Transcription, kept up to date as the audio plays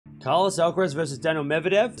Carlos Alcaraz versus Daniil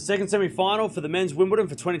Medvedev, the second semi-final for the men's Wimbledon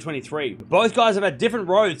for 2023. Both guys have had different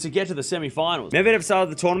roads to get to the semi-finals. Medvedev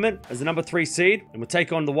started the tournament as the number 3 seed and would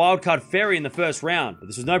take on the wildcard Federer in the first round. But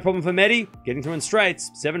this was no problem for Medi, getting through in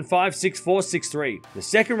straights, 7-5, 6-4, 6-3. The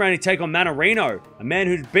second round he'd take on Manarino, a man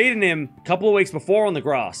who'd beaten him a couple of weeks before on the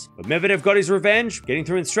grass. But Medvedev got his revenge, getting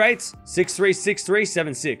through in straights, 6-3, 6-3,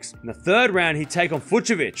 7-6. In the third round he'd take on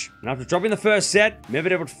Fucsovic, and after dropping the first set,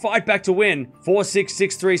 Medvedev would fight back to win 4-6,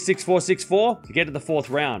 6-3, 6-4, 6-4 to get to the fourth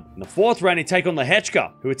round. In the fourth round, he'd take on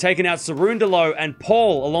Lehechka, who had taken out Cerundolo and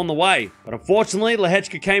Paul along the way. But unfortunately,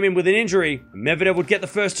 Lehechka came in with an injury, and Medvedev would get the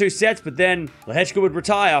first 2 sets, but then Lehechka would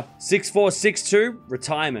retire 6-4, 6-2,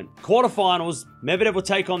 retirement. Quarterfinals, Medvedev would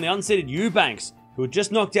take on the unseeded Eubanks, who had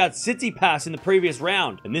just knocked out Tsitsipas in the previous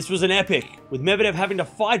round. And this was an epic, with Medvedev having to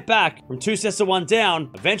fight back from 2 sets to 1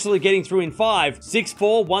 down, eventually getting through in 5,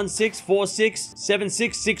 6-4, 1-6, 4-6,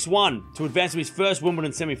 7-6, 6-1 to advance to his first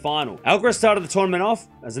Wimbledon semi-final. Alcaraz started the tournament off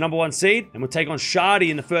as the number 1 seed and would take on Shardy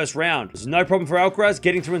in the first round. This was no problem for Alcaraz,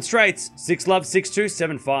 getting through in straights, 6-love, 6-2,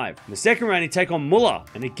 7-5. In the second round, he'd take on Muller,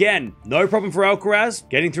 and again, no problem for Alcaraz,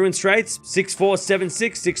 getting through in straights, 6-4,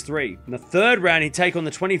 7-6, 6-3. In the third round, he'd take on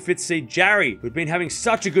the 25th seed Jarry, who'd been having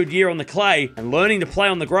such a good year on the clay and learning to play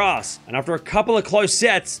on the grass. And after a couple of close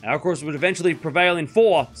sets, Alcaraz would eventually prevail in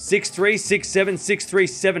 4, 6-3, 6-7,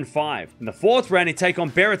 6-3, 7-5. In the fourth round, he'd take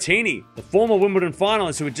on Berrettini, the former Wimbledon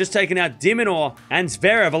finalist who had just taken out Diminor and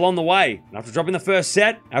Zverev along the way. And after dropping the first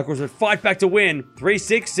set, Alcaraz would fight back to win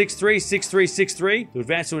 3-6, 6-3, 6-3, 6-3 to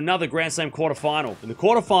advance to another Grand Slam quarterfinal. In the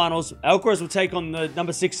quarterfinals, Alcaraz would take on the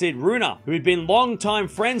number 6 seed Rune, who he'd been long-time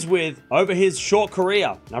friends with over his short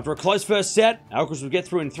career. And after a close first set, Alcaraz would get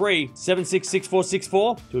through in 3, 7-6, 6-4,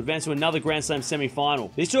 6-4 to advance to another Grand Slam semi-final.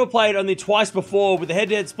 These two have played only twice before, with the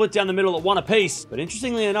head-to-head split down the middle at 1 apiece. But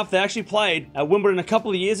interestingly enough, they actually played at Wimbledon a couple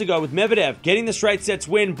of years ago with Medvedev getting the straight sets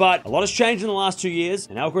win, but a lot has changed in the last 2 years,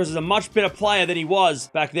 and Alcaraz is a much better player than he was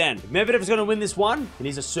back then. If Medvedev is going to win this one, he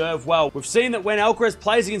needs to serve well. We've seen that when Alcaraz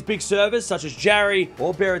plays against big servers, such as Jarry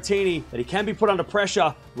or Berrettini, that he can be put under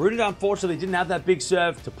pressure. Rune, unfortunately, didn't have that big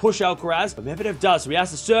serve to push Alcaraz, but Medvedev does, so he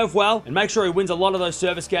has to serve well and make sure he wins a lot of those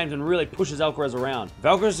service games and really pushes Alcaraz around. If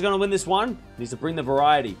Alcaraz is going to win this one, he needs to bring the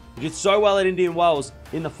variety. He did so well at Indian Wells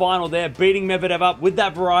in the final there, beating Medvedev up with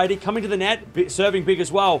that variety, coming to the net, serving big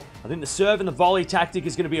as well. I think the serve and the volley tactic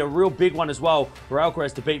is going to be a real big one as well for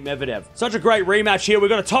Alcaraz to beat Medvedev. Such a great rematch here. We've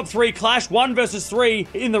got a top 3 clash, 1 versus 3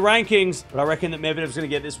 in the rankings, but I reckon that Medvedev's going to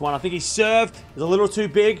get this one. I think his serve is a little too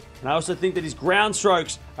big, and I also think that his ground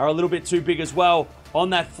strokes are a little bit too big as well on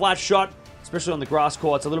that flat shot, especially on the grass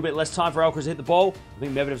court. It's a little bit less time for Alcaraz to hit the ball. I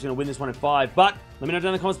think Medvedev's going to win this one in 5, but let me know down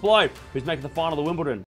in the comments below who's making the final of Wimbledon.